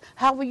path,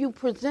 however you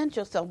present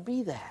yourself,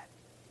 be that.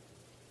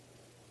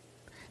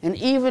 And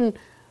even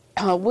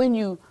when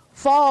you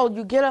fall,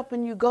 you get up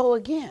and you go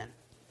again.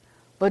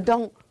 But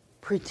don't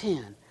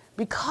pretend,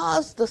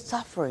 because the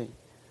suffering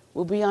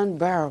will be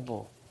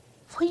unbearable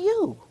for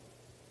you.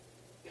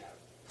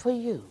 For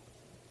you.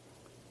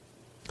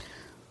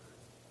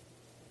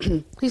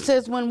 He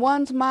says, when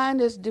one's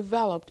mind is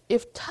developed,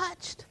 if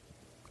touched,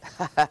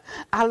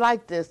 I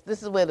like this.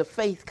 This is where the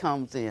faith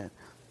comes in.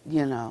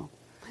 You know,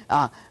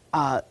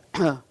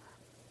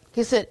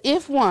 he said,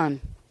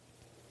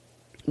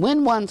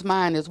 when one's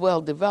mind is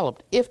well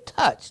developed, if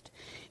touched,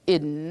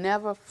 it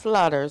never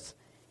flutters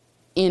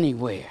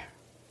anywhere.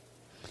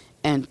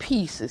 And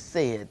peace is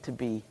said to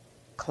be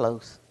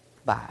close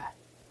by.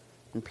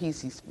 And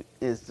peace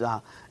is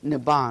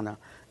Nibbana,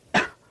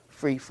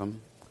 free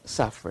from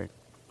suffering.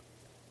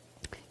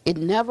 It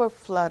never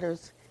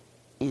flutters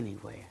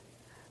anywhere.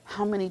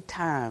 How many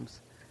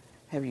times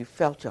have you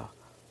felt your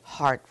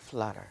heart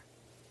flutter?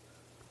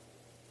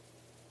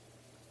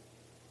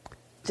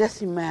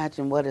 Just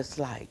imagine what it's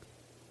like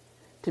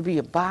to be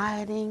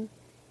abiding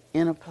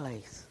in a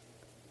place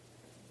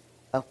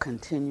of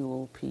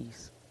continual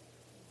peace.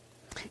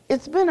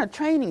 It's been a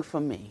training for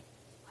me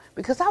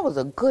because I was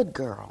a good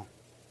girl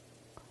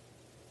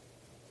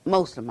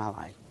most of my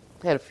life.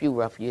 Had a few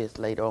rough years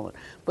later on,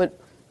 but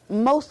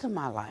most of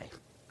my life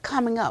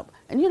coming up.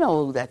 And you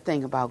know that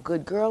thing about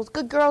good girls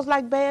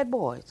like bad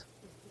boys.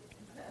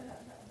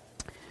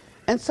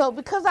 And so,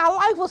 because our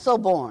life was so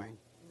boring,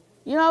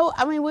 you know,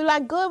 I mean, we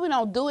like good, we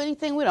don't do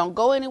anything, we don't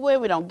go anywhere,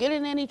 we don't get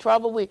in any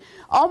trouble, we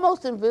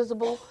almost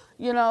invisible,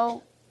 you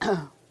know.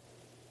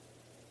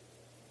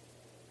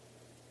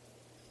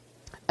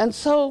 And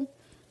so,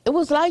 it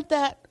was like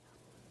that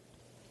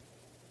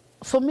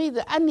for me,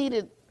 that I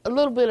needed a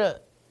little bit of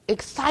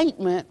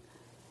excitement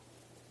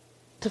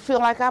to feel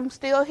like I'm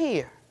still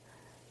here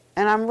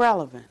and I'm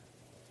relevant.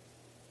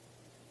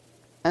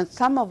 And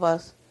some of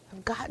us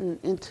have gotten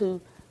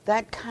into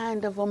that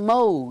kind of a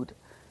mode,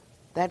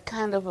 that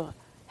kind of a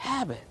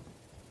habit.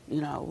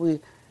 You know,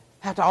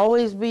 have to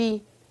always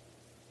be,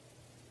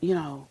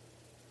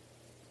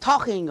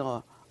 talking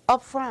or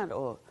upfront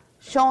or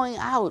showing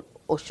out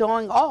or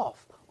showing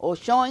off or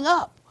showing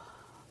up,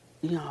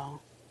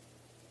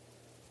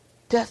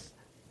 just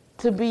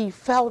to be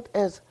felt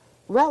as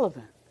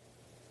relevant.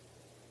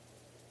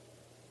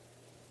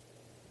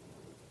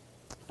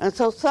 And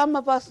so some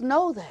of us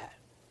know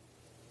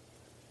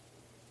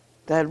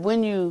that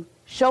when you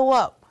show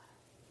up,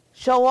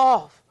 show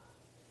off,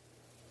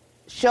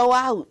 show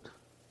out,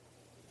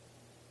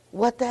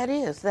 what that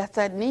is, that's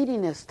that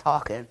neediness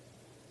talking,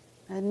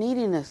 that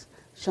neediness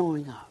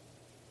showing up.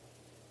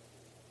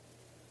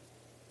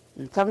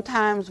 And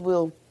sometimes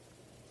we'll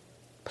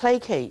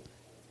placate,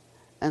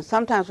 and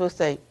sometimes we'll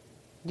say,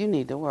 you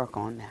need to work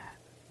on that.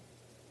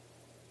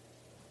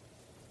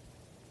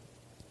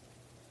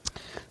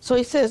 So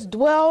he says,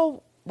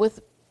 dwell with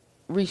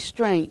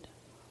restraint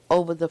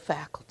over the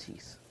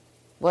faculties.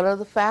 What are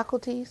the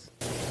faculties?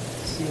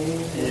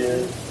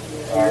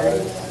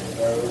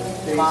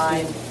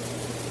 Mind.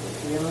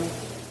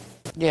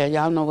 Yeah,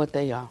 y'all know what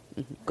they are.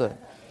 Good.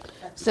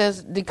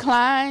 Says,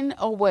 decline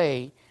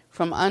away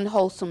from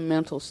unwholesome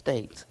mental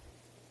states,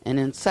 and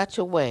in such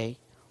a way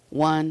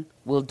one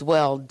will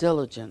dwell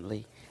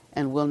diligently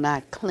and will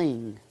not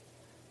cling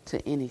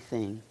to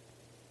anything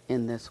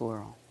in this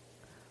world.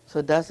 So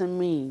it doesn't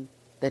mean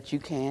that you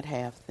can't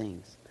have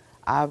things.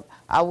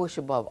 I wish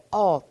above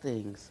all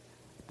things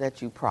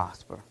that you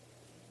prosper.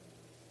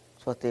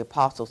 That's what the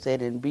apostle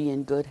said, and be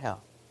in good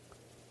health.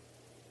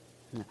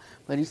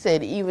 But he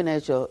said, even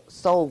as your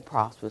soul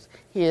prospers.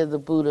 Here the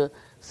Buddha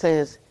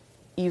says,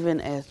 even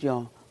as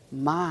your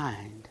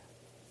mind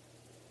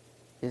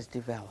is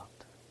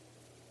developed.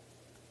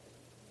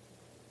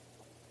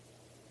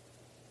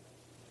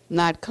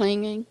 Not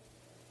clinging,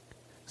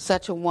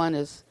 such a one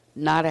is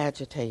not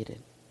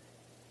agitated.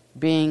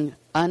 Being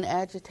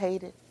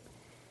unagitated,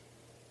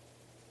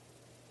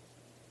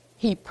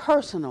 he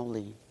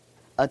personally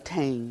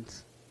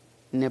attains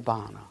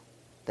Nibbana,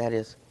 that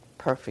is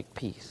perfect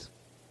peace.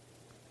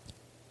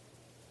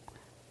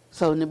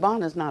 So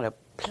Nibbana is not a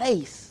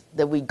place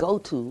that we go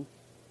to,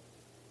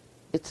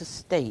 it's a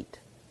state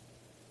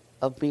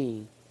of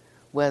being.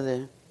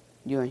 Whether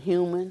you're a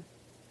human,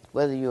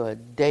 whether you're a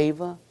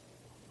deva,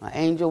 an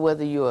angel,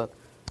 whether you're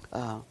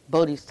a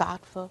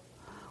bodhisattva,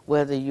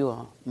 whether you're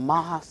a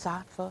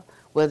mahasattva,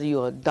 whether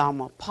you're a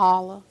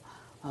dhammapala,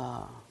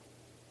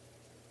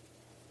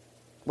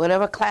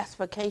 whatever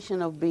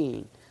classification of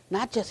being,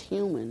 not just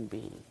human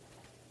being,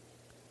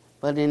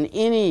 but in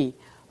any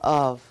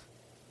of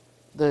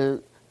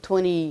the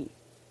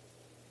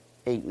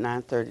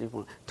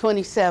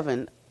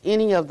 27,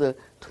 any of the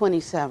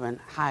 27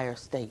 higher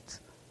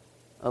states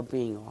of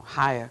being, or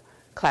higher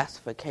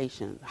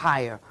classification,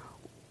 higher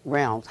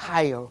realms,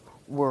 higher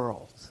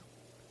worlds.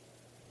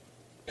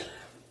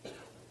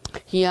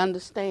 He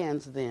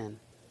understands then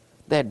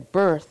that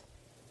birth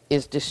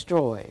is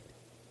destroyed.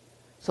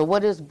 So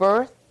what is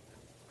birth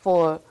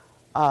for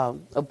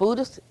a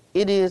Buddhist?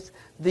 It is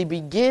the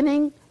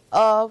beginning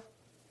of,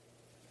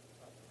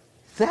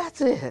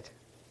 that's it.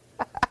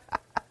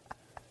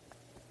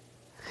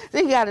 So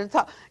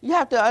you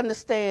have to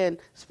understand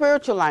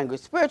spiritual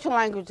language. Spiritual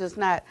language is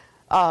not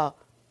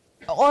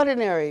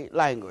ordinary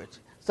language.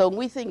 So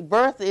we think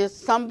birth is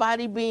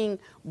somebody being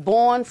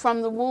born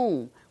from the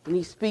womb. When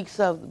he speaks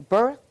of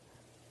birth,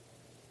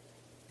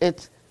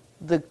 it's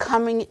the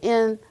coming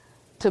in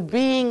to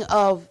being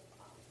of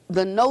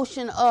the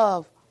notion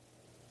of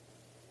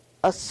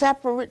a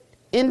separate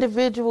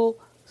individual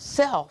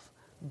self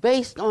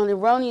based on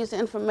erroneous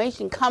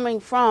information coming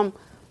from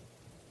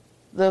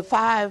the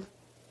 5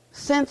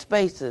 sense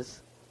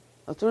bases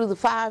or through the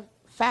 5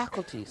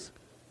 faculties.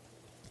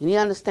 And he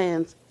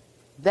understands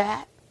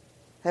that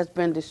has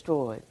been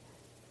destroyed.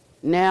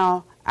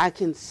 Now I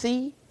can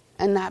see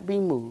and not be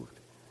moved.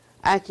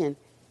 I can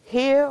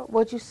hear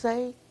what you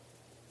say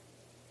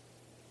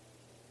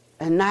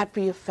and not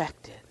be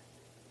affected.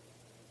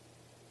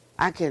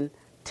 I can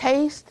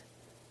taste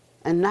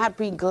and not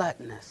be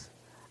gluttonous.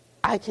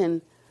 I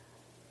can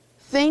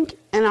think,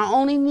 and I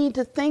only need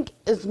to think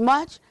as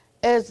much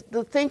as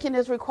the thinking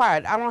is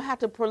required. I don't have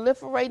to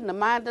proliferate, and the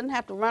mind doesn't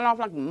have to run off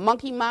like a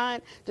monkey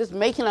mind, just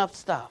making up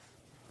stuff.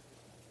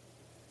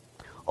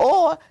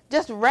 Or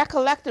just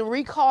recollecting,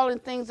 recalling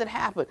things that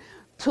happened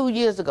 2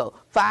 years ago,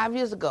 5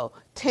 years ago,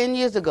 10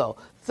 years ago,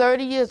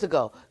 30 years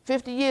ago,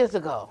 50 years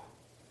ago.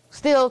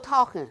 Still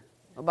talking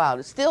about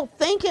it, still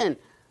thinking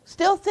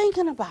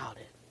about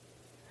it.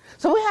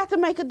 So we have to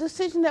make a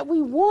decision that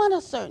we want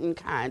a certain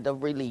kind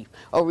of relief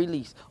or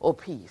release or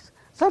peace.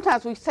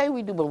 Sometimes we say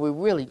we do, but we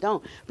really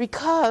don't,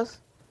 because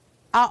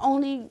our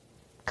only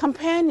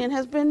companion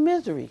has been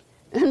misery,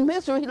 and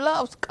misery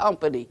loves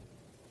company.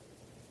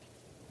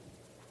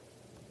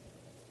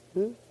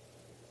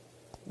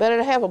 Better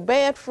to have a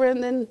bad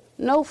friend than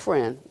no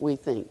friend, we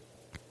think.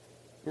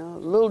 A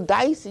little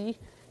dicey.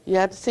 You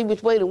have to see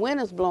which way the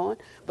wind is blowing.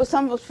 But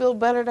some of us feel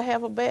better to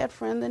have a bad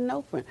friend than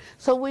no friend.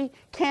 So we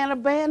can't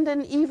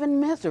abandon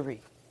even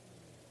misery.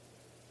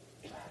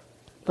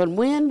 But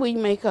when we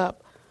make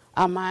up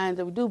our mind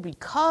that we do,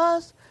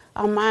 because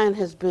our mind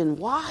has been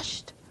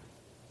washed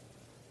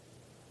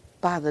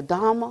by the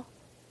Dhamma,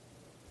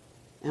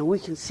 and we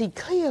can see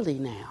clearly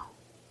now.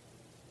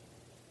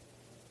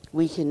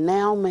 We can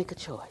now make a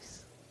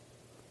choice.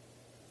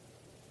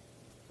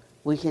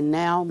 We can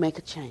now make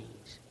a change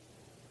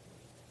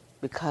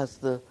because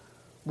the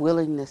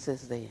willingness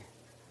is there.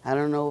 I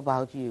don't know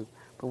about you,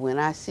 but when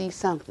I see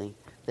something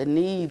that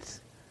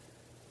needs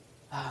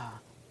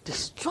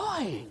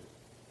destroying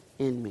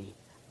in me,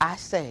 I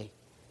say,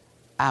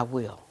 I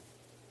will.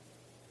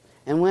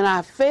 And when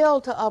I fail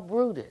to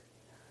uproot it,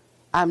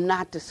 I'm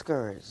not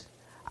discouraged.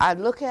 I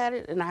look at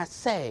it and I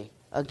say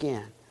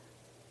again,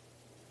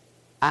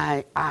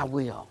 I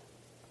will.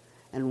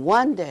 And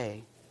one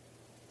day,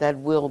 that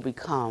will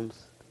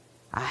becomes,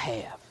 I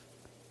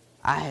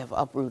have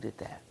uprooted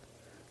that.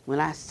 When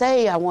I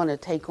say I want to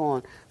take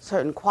on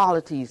certain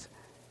qualities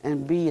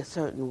and be a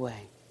certain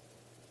way,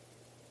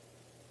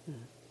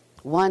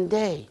 one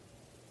day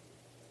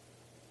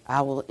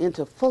I will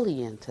enter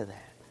fully into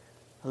that.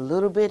 A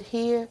little bit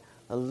here,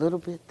 a little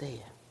bit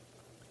there.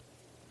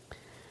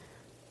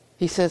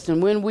 He says,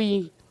 and when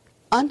we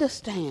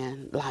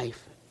understand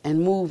life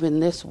and move in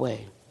this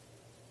way,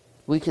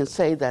 we can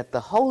say that the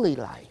holy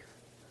life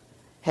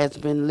has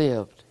been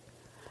lived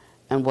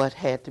and what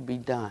had to be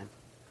done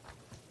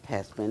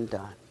has been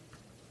done.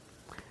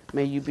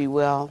 May you be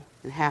well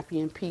and happy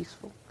and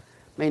peaceful.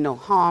 May no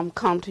harm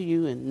come to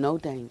you and no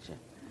danger.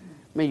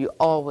 May you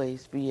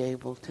always be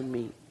able to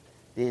meet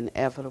the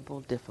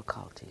inevitable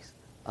difficulties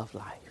of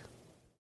life.